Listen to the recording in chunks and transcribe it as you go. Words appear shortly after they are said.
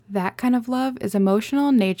That kind of love is emotional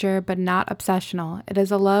in nature but not obsessional. It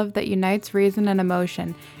is a love that unites reason and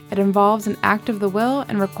emotion. It involves an act of the will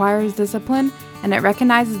and requires discipline, and it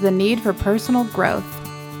recognizes the need for personal growth.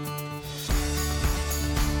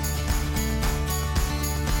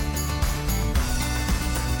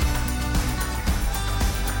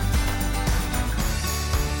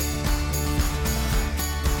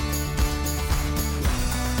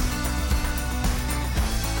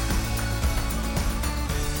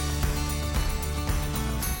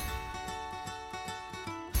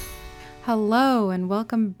 Hello, and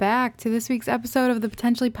welcome back to this week's episode of the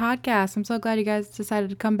Potentially Podcast. I'm so glad you guys decided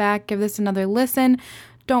to come back, give this another listen.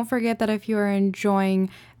 Don't forget that if you are enjoying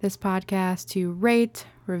this podcast, to rate,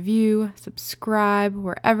 review, subscribe,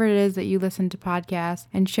 wherever it is that you listen to podcasts,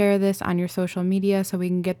 and share this on your social media so we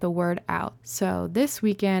can get the word out. So this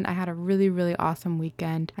weekend, I had a really awesome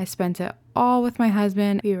weekend. I spent it all with my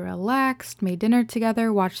husband. We relaxed, made dinner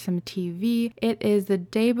together, watched some TV. It is the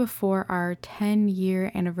day before our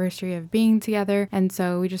 10-year anniversary of being together, and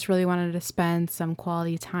so we just really wanted to spend some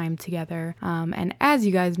quality time together. And as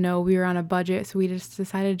you guys know, we were on a budget, so we just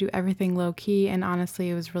decided to do everything low-key, and honestly,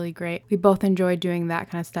 it was really great. We both enjoyed doing that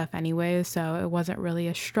kind of stuff anyways, so it wasn't really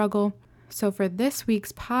a struggle. So for this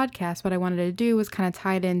week's podcast, what I wanted to do was kind of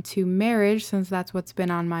tie it into marriage, since that's what's been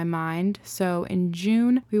on my mind. So in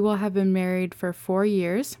June, we will have been married for 4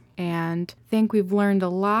 years, and I think we've learned a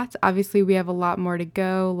lot. Obviously, we have a lot more to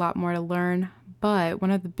go, a lot more to learn, but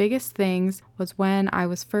one of the biggest things was when I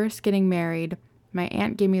was first getting married. My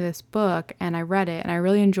aunt gave me this book and I read it and I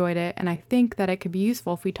really enjoyed it, and I think that it could be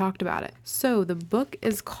useful if we talked about it. So the book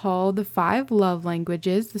is called The 5 Love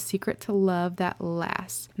Languages: The Secret to Love That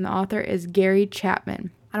Lasts, and the author is Gary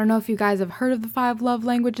Chapman. I don't know if you guys have heard of the 5 love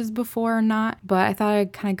languages before or not, but I thought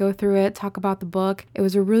I'd kind of go through it, talk about the book. It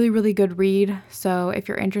was a really good read, so if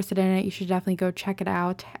you're interested in it, you should definitely go check it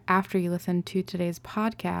out after you listen to today's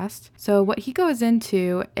podcast. So what he goes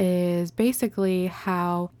into is basically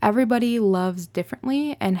how everybody loves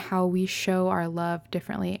differently and how we show our love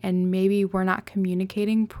differently, and maybe we're not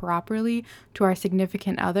communicating properly to our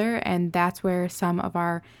significant other, and that's where some of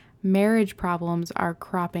our marriage problems are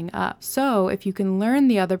cropping up. So if you can learn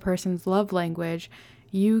the other person's love language,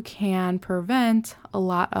 you can prevent a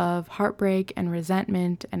lot of heartbreak and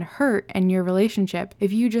resentment and hurt in your relationship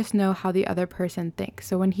if you just know how the other person thinks.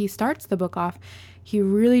 So when he starts the book off, he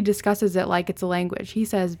really discusses it like it's a language. He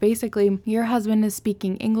says basically, your husband is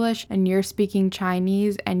speaking English and you're speaking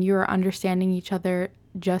Chinese, and you're understanding each other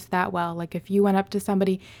just that well. Like if you went up to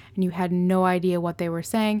somebody and you had no idea what they were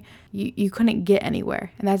saying, you couldn't get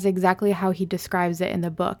anywhere. And that's exactly how he describes it in the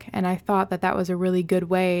book. And I thought that that was a really good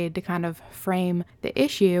way to kind of frame the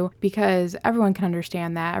issue, because everyone can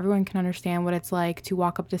understand that. Everyone can understand what it's like to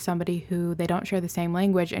walk up to somebody who they don't share the same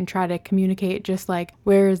language and try to communicate just like,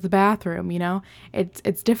 where is the bathroom? You know,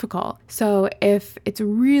 it's difficult. So if it's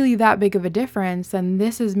really that big of a difference, then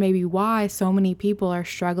this is maybe why so many people are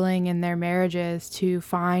struggling in their marriages to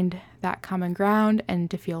find that common ground and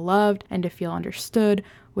to feel loved and to feel understood,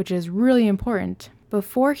 which is really important.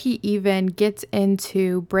 Before he even gets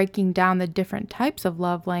into breaking down the different types of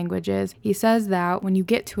love languages, he says that when you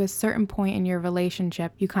get to a certain point in your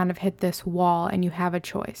relationship, you kind of hit this wall and you have a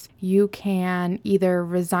choice. You can either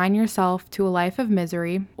resign yourself to a life of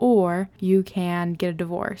misery, or you can get a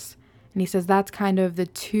divorce. And he says that's kind of the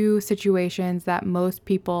two situations that most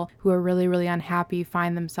people who are really unhappy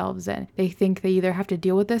find themselves in. They think they either have to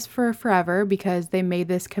deal with this for forever because they made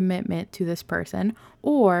this commitment to this person,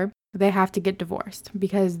 or they have to get divorced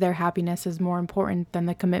because their happiness is more important than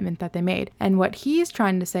the commitment that they made. And what he's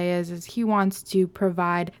trying to say is he wants to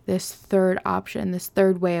provide this third option, this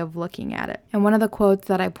third way of looking at it. And one of the quotes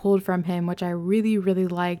that I pulled from him, which I really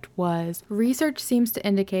liked, was, research seems to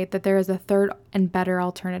indicate that there is a third and better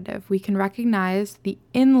alternative. We can recognize the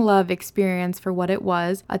in-love experience for what it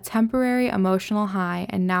was, a temporary emotional high,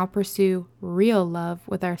 and now pursue real love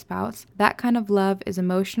with our spouse. That kind of love is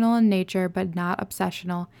emotional in nature but not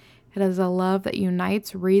obsessional. It is a love that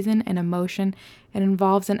unites reason and emotion. It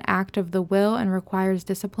involves an act of the will and requires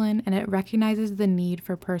discipline, and it recognizes the need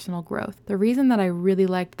for personal growth. The reason that I really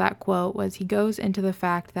liked that quote was he goes into the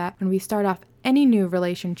fact that when we start off any new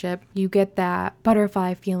relationship, you get that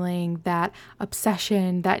butterfly feeling, that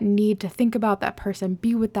obsession, that need to think about that person,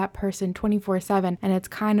 be with that person 24/7. And it's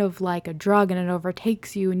kind of like a drug, and it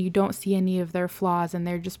overtakes you and you don't see any of their flaws and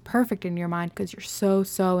they're just perfect in your mind because you're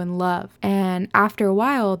so in love. And after a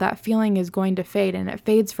while, that feeling is going to fade, and it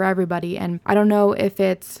fades for everybody. And I don't know if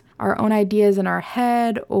it's our own ideas in our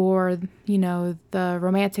head or, the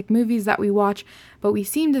romantic movies that we watch, but we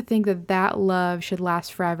seem to think that that love should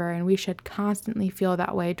last forever and we should constantly feel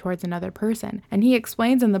that way towards another person. And he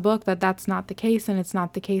explains in the book that that's not the case, and it's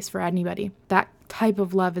not the case for anybody. That type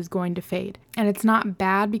of love is going to fade. And it's not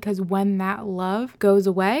bad, because when that love goes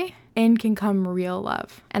away, in can come real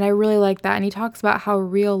love. And I really like that. And he talks about how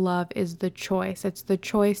real love is the choice. It's the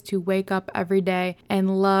choice to wake up every day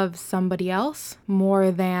and love somebody else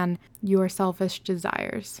more than your selfish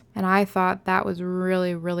desires. And I thought that was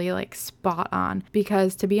really, really spot on,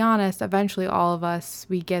 because to be honest, eventually all of us,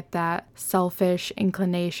 we get that selfish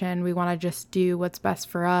inclination. We want to just do what's best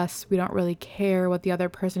for us. We don't really care what the other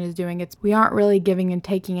person is doing. We aren't really giving and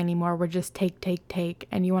taking anymore. We're just take,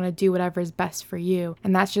 and you want to do whatever is best for you.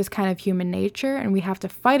 And that's just kind of human nature, and we have to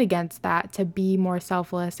fight against that to be more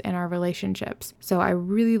selfless in our relationships. So I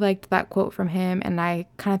really liked that quote from him, and I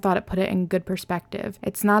kind of thought it put it in good perspective.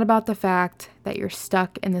 It's not about the fact that you're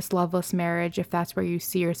stuck in this loveless marriage if that's where you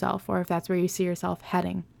see yourself, or if that's where you see yourself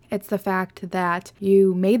heading. It's the fact that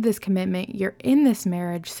you made this commitment, you're in this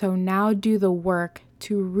marriage, so now do the work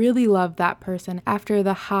to really love that person after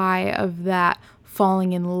the high of that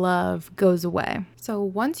falling in love goes away. So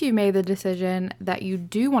once you made the decision that you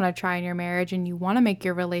do want to try in your marriage and you want to make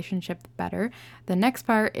your relationship better, the next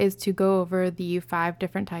part is to go over the 5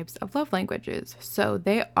 different types of love languages. So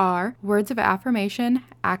they are words of affirmation,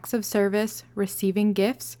 acts of service, receiving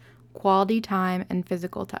gifts, quality time, and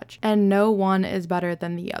physical touch. And no one is better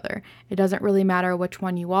than the other. It doesn't really matter which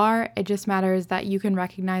one you are. It just matters that you can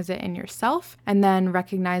recognize it in yourself and then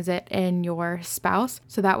recognize it in your spouse,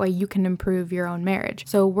 so that way you can improve your own marriage.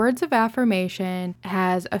 So words of affirmation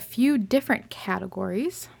has a few different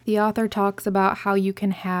categories. The author talks about how you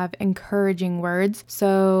can have encouraging words.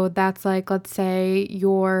 So that's let's say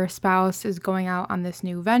your spouse is going out on this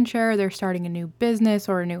new venture, they're starting a new business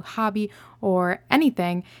or a new hobby or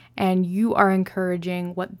anything, and you are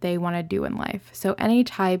encouraging what they want to do in life. So any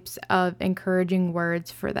types of encouraging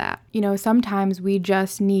words for that. Sometimes we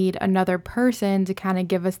just need another person to kind of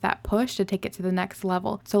give us that push to take it to the next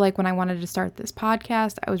level. So when I wanted to start this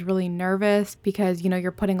podcast, I was really nervous because,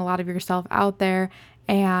 you're putting a lot of yourself out there.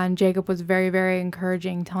 And Jacob was very, very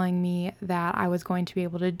encouraging, telling me that I was going to be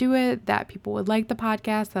able to do it, that people would like the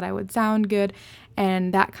podcast, that I would sound good.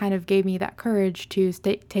 And that kind of gave me that courage to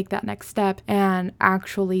take that next step and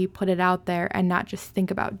actually put it out there and not just think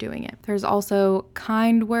about doing it. There's also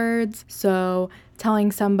kind words. So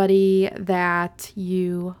telling somebody that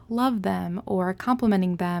you love them or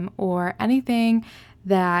complimenting them or anything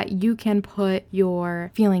that you can put your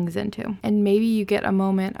feelings into. And maybe you get a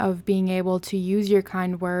moment of being able to use your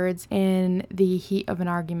kind words in the heat of an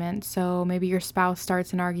argument. So maybe your spouse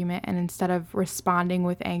starts an argument, and instead of responding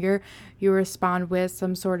with anger, you respond with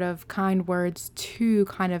some sort of kind words to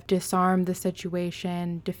kind of disarm the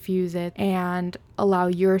situation, diffuse it, and allow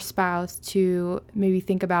your spouse to maybe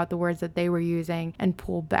think about the words that they were using and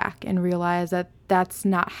pull back and realize that that's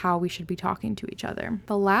not how we should be talking to each other.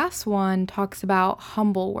 The last one talks about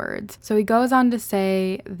humble words. So he goes on to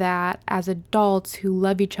say that as adults who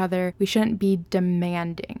love each other, we shouldn't be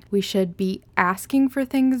demanding. We should be asking for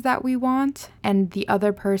things that we want, and the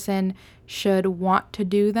other person should want to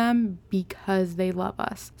do them because they love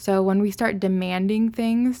us. So when we start demanding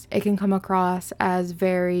things, it can come across as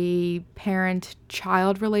very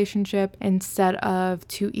parent-child relationship instead of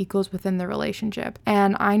two equals within the relationship.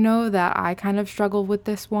 And I know that I kind of struggle with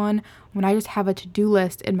this one. When I just have a to-do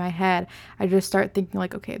list in my head, I just start thinking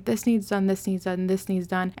okay, this needs done, this needs done, this needs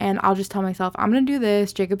done. And I'll just tell myself, I'm going to do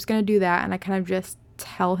this, Jacob's going to do that. And I kind of just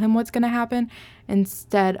tell him what's going to happen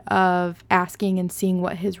instead of asking and seeing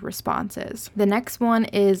what his response is. The next one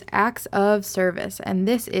is acts of service, and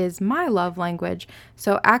this is my love language.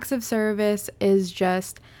 So acts of service is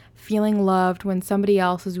just feeling loved when somebody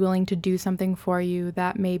else is willing to do something for you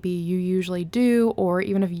that maybe you usually do, or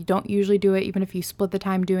even if you don't usually do it, even if you split the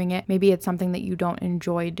time doing it, maybe it's something that you don't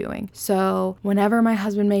enjoy doing. So whenever my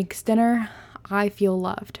husband makes dinner, I feel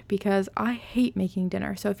loved because I hate making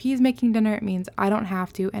dinner. So if he's making dinner, it means I don't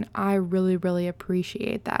have to, and I really, really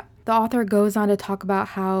appreciate that. The author goes on to talk about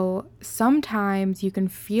how sometimes you can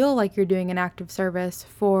feel like you're doing an act of service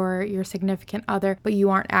for your significant other, but you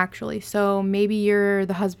aren't actually. So maybe you're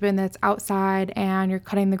the husband that's outside and you're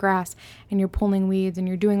cutting the grass and you're pulling weeds and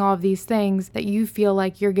you're doing all of these things that you feel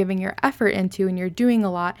like you're giving your effort into and you're doing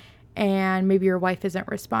a lot, and maybe your wife isn't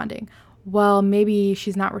responding. Well, maybe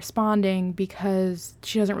she's not responding because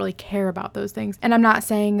she doesn't really care about those things. And I'm not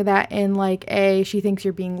saying that in she thinks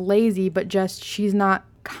you're being lazy, but just she's not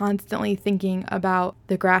constantly thinking about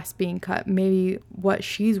the grass being cut. Maybe what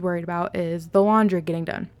she's worried about is the laundry getting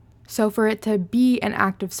done. So for it to be an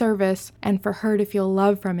act of service and for her to feel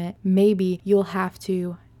love from it, maybe you'll have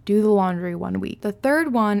to do the laundry one week. The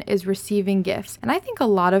third one is receiving gifts. And I think a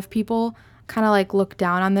lot of people kind of like look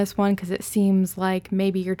down on this one because it seems like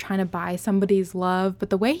maybe you're trying to buy somebody's love, but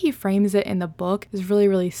the way he frames it in the book is really,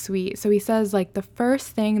 really sweet. So he says like the first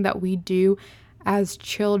thing that we do as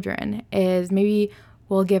children is maybe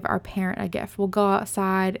we'll give our parent a gift. We'll go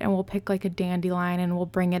outside and we'll pick like a dandelion and we'll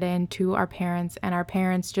bring it in to our parents, and our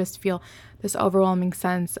parents just feel this overwhelming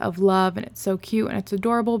sense of love, and it's so cute and it's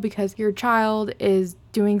adorable because your child is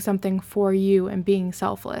doing something for you and being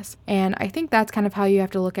selfless. And I think that's kind of how you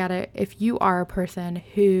have to look at it if you are a person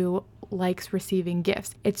who likes receiving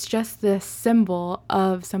gifts. It's just the symbol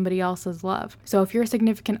of somebody else's love. So if your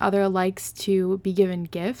significant other likes to be given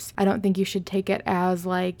gifts, I don't think you should take it as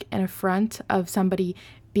like an affront of somebody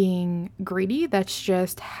being greedy. That's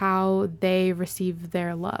just how they receive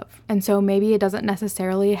their love. And so maybe it doesn't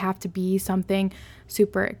necessarily have to be something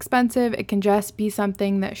super expensive. It can just be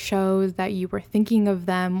something that shows that you were thinking of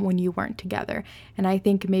them when you weren't together. And I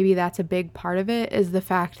think maybe that's a big part of it, is the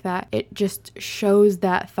fact that it just shows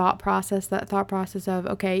that thought process of,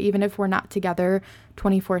 okay, even if we're not together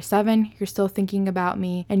 24/7, you're still thinking about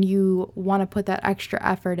me and you want to put that extra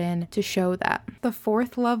effort in to show that. The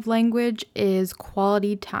fourth love language is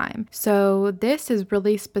quality time. So this is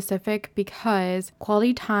really specific because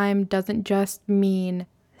quality time doesn't just mean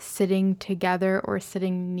sitting together or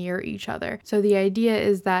sitting near each other. So the idea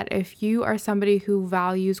is that if you are somebody who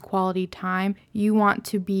values quality time, you want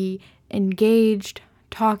to be engaged,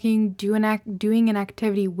 talking, doing an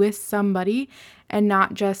activity with somebody, and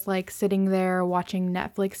not just like sitting there watching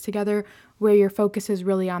Netflix together where your focus is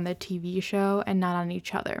really on the TV show and not on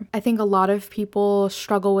each other. I think a lot of people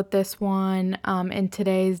struggle with this one in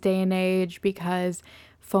today's day and age because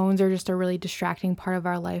phones are just a really distracting part of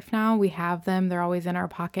our life now. We have them, they're always in our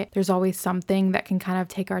pocket. There's always something that can kind of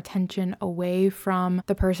take our attention away from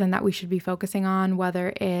the person that we should be focusing on,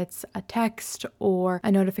 whether it's a text or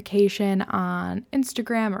a notification on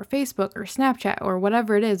Instagram or Facebook or Snapchat or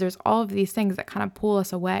whatever it is. There's all of these things that kind of pull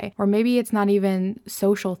us away. Or maybe it's not even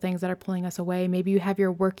social things that are pulling us away. Maybe you have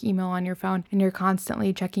your work email on your phone and you're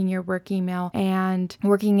constantly checking your work email and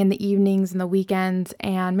working in the evenings and the weekends,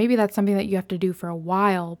 and maybe that's something that you have to do for a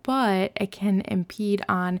while, but it can impede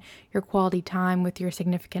on your quality time with your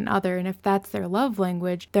significant other. And if that's their love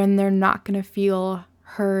language, then they're not going to feel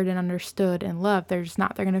heard and understood and loved. They're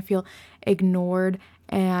going to feel ignored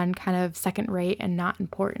and kind of second rate and not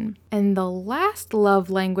important. And the last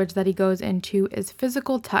love language that he goes into is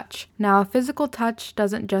physical touch. Now, physical touch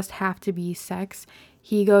doesn't just have to be sex.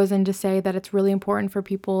 He goes in to say that it's really important for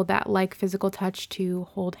people that like physical touch to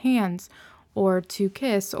hold hands or to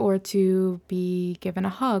kiss or to be given a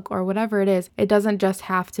hug or whatever it is. It doesn't just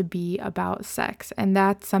have to be about sex. And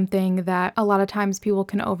that's something that a lot of times people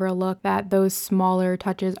can overlook, that those smaller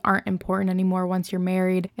touches aren't important anymore once you're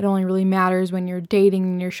married. It only really matters when you're dating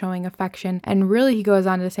and you're showing affection. And really, he goes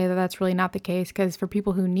on to say that that's really not the case, because for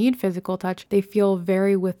people who need physical touch, they feel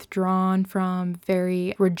very withdrawn from,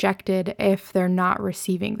 very rejected if they're not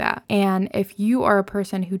receiving that. And if you are a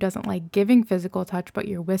person who doesn't like giving physical touch, but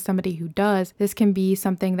you're with somebody who does, this can be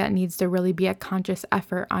something that needs to really be a conscious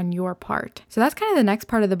effort on your part. So that's kind of the next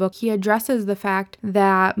part of the book. He addresses the fact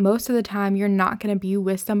that most of the time you're not going to be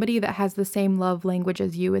with somebody that has the same love language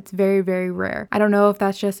as you. It's very, very rare. I don't know if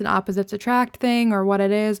that's just an opposites attract thing or what it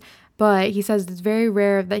is, but he says it's very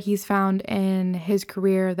rare that he's found in his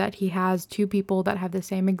career that he has two people that have the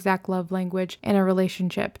same exact love language in a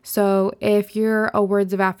relationship. So if you're a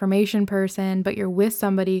words of affirmation person, but you're with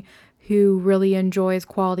somebody who really enjoys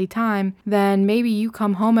quality time, then maybe you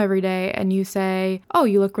come home every day and you say, oh,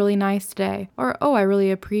 you look really nice today, or oh, I really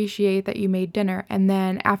appreciate that you made dinner. And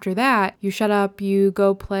then after that, you shut up, you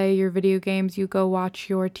go play your video games, you go watch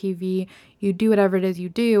your TV, you do whatever it is you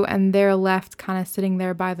do, and they're left kind of sitting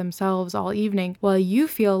there by themselves all evening while you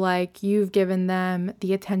feel like you've given them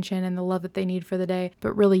the attention and the love that they need for the day,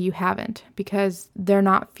 but really you haven't, because they're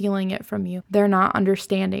not feeling it from you. They're not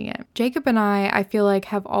understanding it. Jacob and I feel like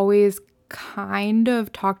have always kind of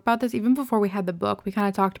talked about this even before we had the book. We kind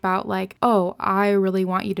of talked about like, oh, I really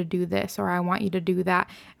want you to do this, or I want you to do that.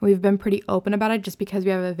 And we've been pretty open about it just because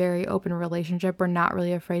we have a very open relationship. We're not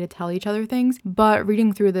really afraid to tell each other things. But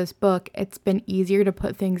reading through this book, it's been easier to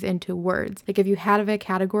put things into words. Like if you had a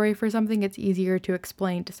category for something, it's easier to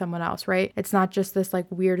explain to someone else, right? It's not just this like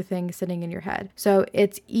weird thing sitting in your head. So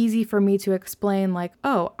it's easy for me to explain like,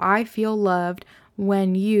 oh, I feel loved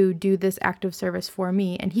when you do this act of service for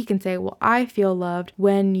me. And he can say, well, I feel loved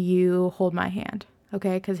when you hold my hand.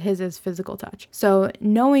 Okay, because his is physical touch. So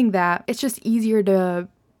knowing that, it's just easier to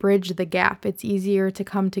bridge the gap. It's easier to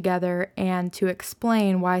come together and to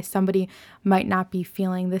explain why somebody might not be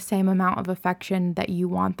feeling the same amount of affection that you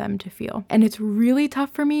want them to feel. And it's really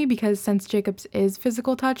tough for me because since Jacob's is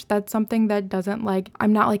physical touch, that's something that doesn't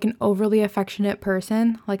I'm not like an overly affectionate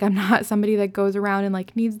person. Like I'm not somebody that goes around and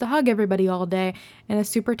like needs to hug everybody all day and is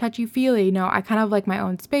super touchy-feely. No, I kind of like my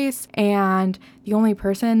own space, and the only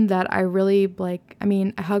person that I really like,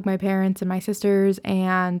 I hug my parents and my sisters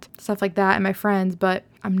and stuff like that and my friends, but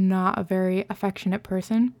I'm not a very affectionate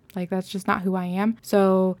person. Like that's just not who I am.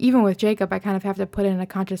 So even with Jacob, I kind of have to put in a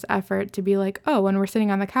conscious effort to be like, oh, when we're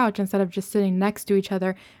sitting on the couch, instead of just sitting next to each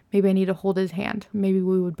other, maybe I need to hold his hand. Maybe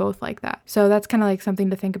we would both like that. So that's kind of like something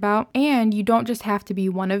to think about. And you don't just have to be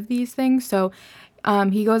one of these things. So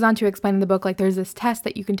he goes on to explain in the book, like there's this test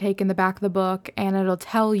that you can take in the back of the book, and it'll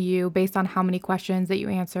tell you based on how many questions that you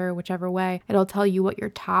answer, whichever way, it'll tell you what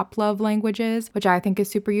your top love language is, which I think is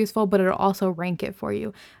super useful, but it'll also rank it for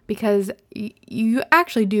you because you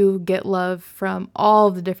actually do get love from all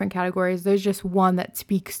of the different categories. There's just one that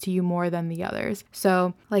speaks to you more than the others.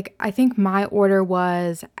 So like, I think my order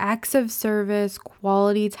was acts of service,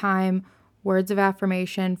 quality time, words of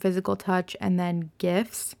affirmation, physical touch, and then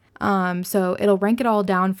gifts. So it'll rank it all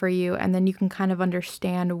down for you, and then you can kind of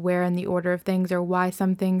understand where in the order of things or why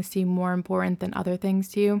some things seem more important than other things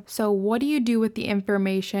to you. So what do you do with the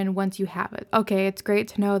information once you have it? Okay, it's great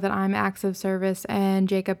to know that I'm acts of service and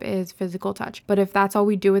Jacob is physical touch, but if that's all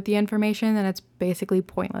we do with the information, then it's basically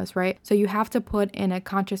pointless, right? So you have to put in a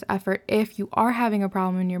conscious effort if you are having a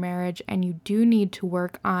problem in your marriage and you do need to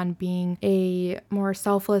work on being a more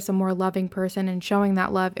selfless, a more loving person and showing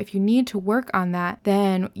that love. If you need to work on that,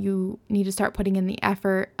 then you need to start putting in the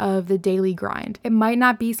effort of the daily grind. It might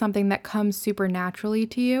not be something that comes super naturally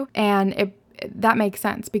to you, and that makes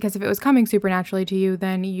sense because if it was coming supernaturally to you,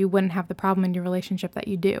 then you wouldn't have the problem in your relationship that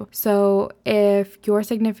you do. So if your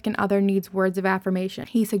significant other needs words of affirmation,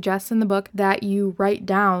 he suggests in the book that you write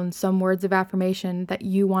down some words of affirmation that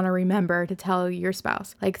you want to remember to tell your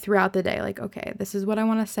spouse, like throughout the day, like, okay, this is what I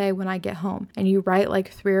want to say when I get home. And you write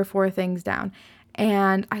like 3 or 4 things down.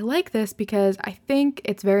 And I like this because I think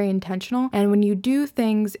it's very intentional. And when you do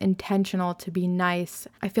things intentional to be nice,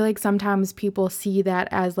 I feel like sometimes people see that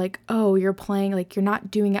as like, oh, you're playing, like you're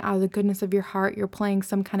not doing it out of the goodness of your heart. You're playing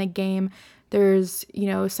some kind of game. There's,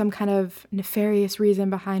 some kind of nefarious reason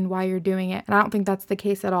behind why you're doing it. And I don't think that's the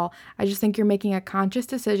case at all. I just think you're making a conscious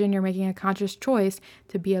decision. You're making a conscious choice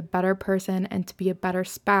to be a better person and to be a better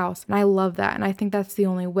spouse. And I love that. And I think that's the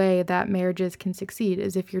only way that marriages can succeed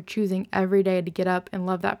is if you're choosing every day to get up and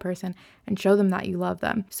love that person and show them that you love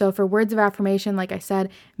them. So for words of affirmation, like I said,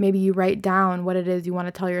 maybe you write down what it is you want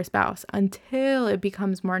to tell your spouse until it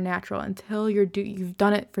becomes more natural, until you've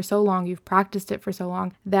done it for so long, you've practiced it for so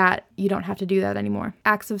long that you don't have to do that anymore.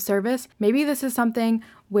 Acts of service. Maybe this is something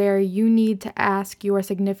where you need to ask your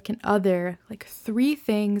significant other like 3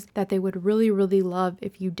 things that they would really, really love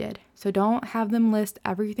if you did. So don't have them list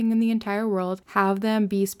everything in the entire world. Have them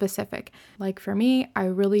be specific. Like for me, I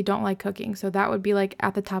really don't like cooking. So that would be like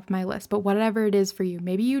at the top of my list. But whatever it is for you,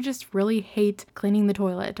 maybe you just really hate cleaning the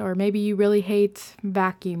toilet, or maybe you really hate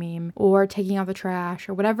vacuuming or taking out the trash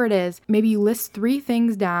or whatever it is. Maybe you list 3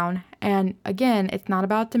 things down. And again, it's not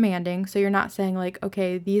about demanding. So you're not saying like,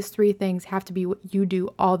 okay, these 3 things have to be what you do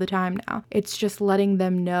all the time now. It's just letting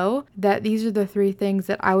them know that these are the 3 things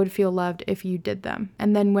that I would feel loved if you did them.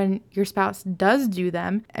 And then when your spouse does do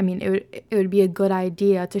them, it would be a good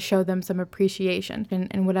idea to show them some appreciation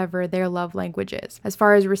in whatever their love language is. As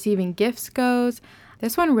far as receiving gifts goes,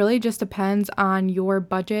 this one really just depends on your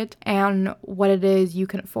budget and what it is you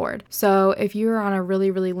can afford. So if you're on a really,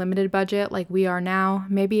 really limited budget like we are now,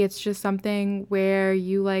 maybe it's just something where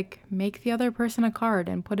you like make the other person a card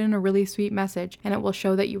and put in a really sweet message, and it will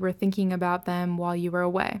show that you were thinking about them while you were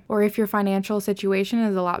away. Or if your financial situation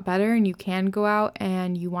is a lot better and you can go out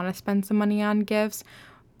and you want to spend some money on gifts,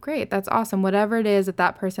 great, that's awesome. Whatever it is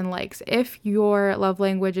that person likes. If your love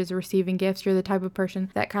language is receiving gifts, you're the type of person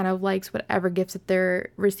that kind of likes whatever gifts that they're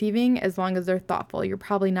receiving as long as they're thoughtful. You're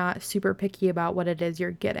probably not super picky about what it is you're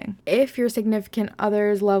getting. If your significant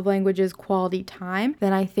other's love language is quality time,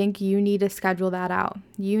 then I think you need to schedule that out.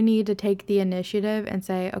 You need to take the initiative and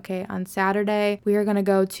say, okay, on Saturday, we are going to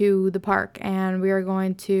go to the park and we are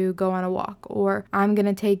going to go on a walk, or I'm going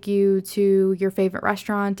to take you to your favorite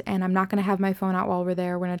restaurant and I'm not going to have my phone out while we're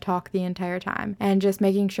there. We're going to talk the entire time, and just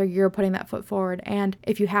making sure you're putting that foot forward. And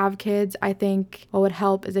if you have kids, I think what would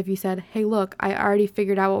help is if you said, hey, look, I already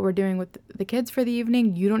figured out what we're doing with the kids for the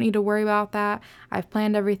evening. You don't need to worry about that. I've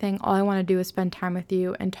planned everything. All I want to do is spend time with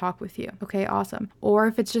you and talk with you. Okay, awesome. Or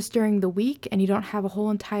if it's just during the week and you don't have a whole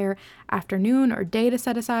entire afternoon or day to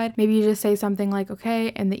set aside, maybe you just say something like, okay,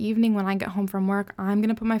 in the evening when I get home from work, I'm going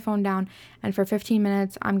to put my phone down, and for 15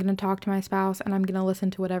 minutes, I'm going to talk to my spouse and I'm going to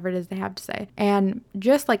listen to whatever it is they have to say. And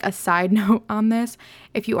just like a side note on this,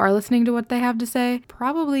 if you are listening to what they have to say,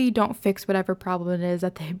 probably don't fix whatever problem it is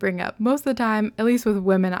that they bring up. Most of the time, at least with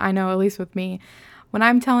women, I know, at least with me, when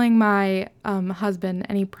I'm telling my husband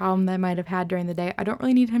any problem that I might have had during the day, I don't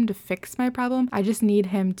really need him to fix my problem. I just need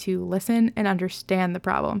him to listen and understand the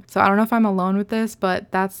problem. So I don't know if I'm alone with this, but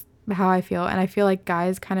that's how I feel. And I feel like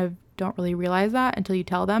guys kind of don't really realize that until you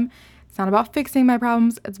tell them. It's not about fixing my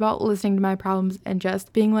problems. It's about listening to my problems and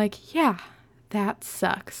just being like, yeah, that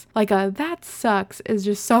sucks. Like that sucks is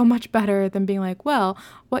just so much better than being like, well,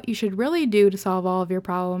 what you should really do to solve all of your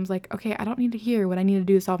problems. Like, okay, I don't need to hear what I need to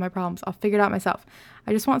do to solve my problems. I'll figure it out myself.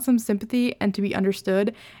 I just want some sympathy and to be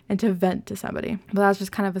understood and to vent to somebody. But that's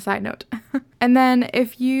just kind of a side note. And then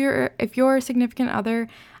if your significant other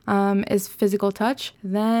is physical touch,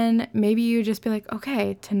 then maybe you just be like,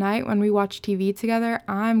 okay, tonight when we watch TV together,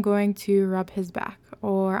 I'm going to rub his back,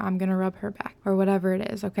 or I'm going to rub her back, or whatever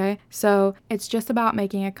it is, okay? So it's just about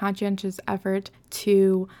making a conscientious effort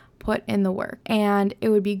to put in the work. And it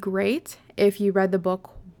would be great if you read the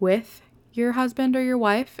book with your husband or your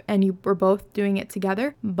wife and you were both doing it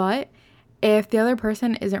together. But if the other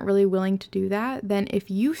person isn't really willing to do that, then if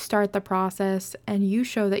you start the process and you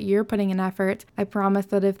show that you're putting in effort, I promise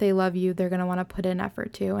that if they love you, they're going to want to put in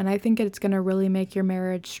effort too. And I think it's going to really make your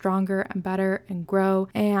marriage stronger and better and grow.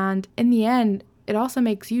 And in the end, it also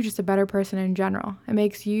makes you just a better person in general. It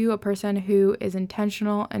makes you a person who is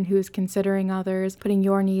intentional and who is considering others, putting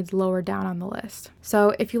your needs lower down on the list.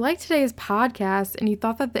 So if you liked today's podcast and you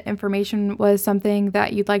thought that the information was something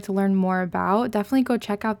that you'd like to learn more about, definitely go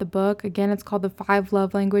check out the book. Again, it's called The 5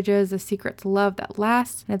 Love Languages, The Secret to Love That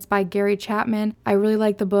Lasts, and it's by Gary Chapman. I really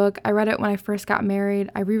like the book. I read it when I first got married.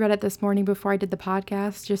 I reread it this morning before I did the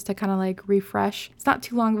podcast just to kind of like refresh. It's not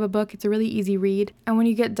too long of a book. It's a really easy read. And when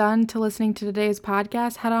you get done to listening to today's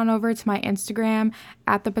podcast, head on over to my Instagram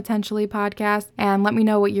at the Potentially Podcast and let me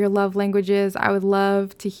know what your love language is. I would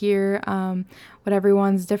love to hear what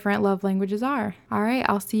everyone's different love languages are. All right,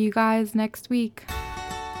 I'll see you guys next week.